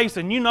that place,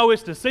 and you know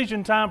it's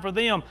decision time for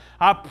them.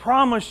 I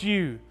promise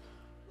you,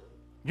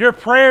 your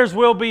prayers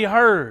will be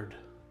heard.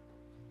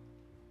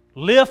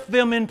 Lift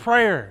them in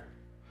prayer.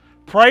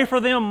 Pray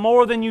for them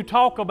more than you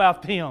talk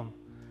about them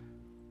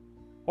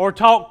or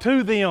talk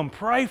to them.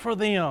 Pray for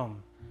them.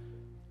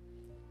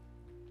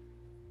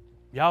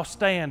 Y'all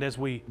stand as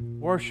we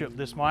worship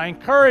this morning. I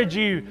encourage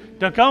you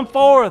to come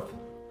forth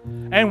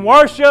and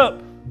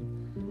worship.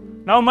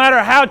 No matter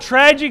how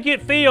tragic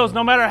it feels,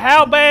 no matter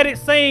how bad it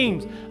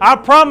seems, I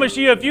promise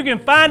you, if you can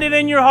find it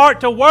in your heart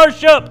to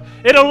worship,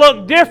 it'll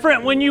look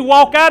different when you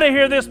walk out of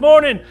here this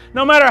morning,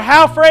 no matter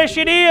how fresh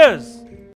it is.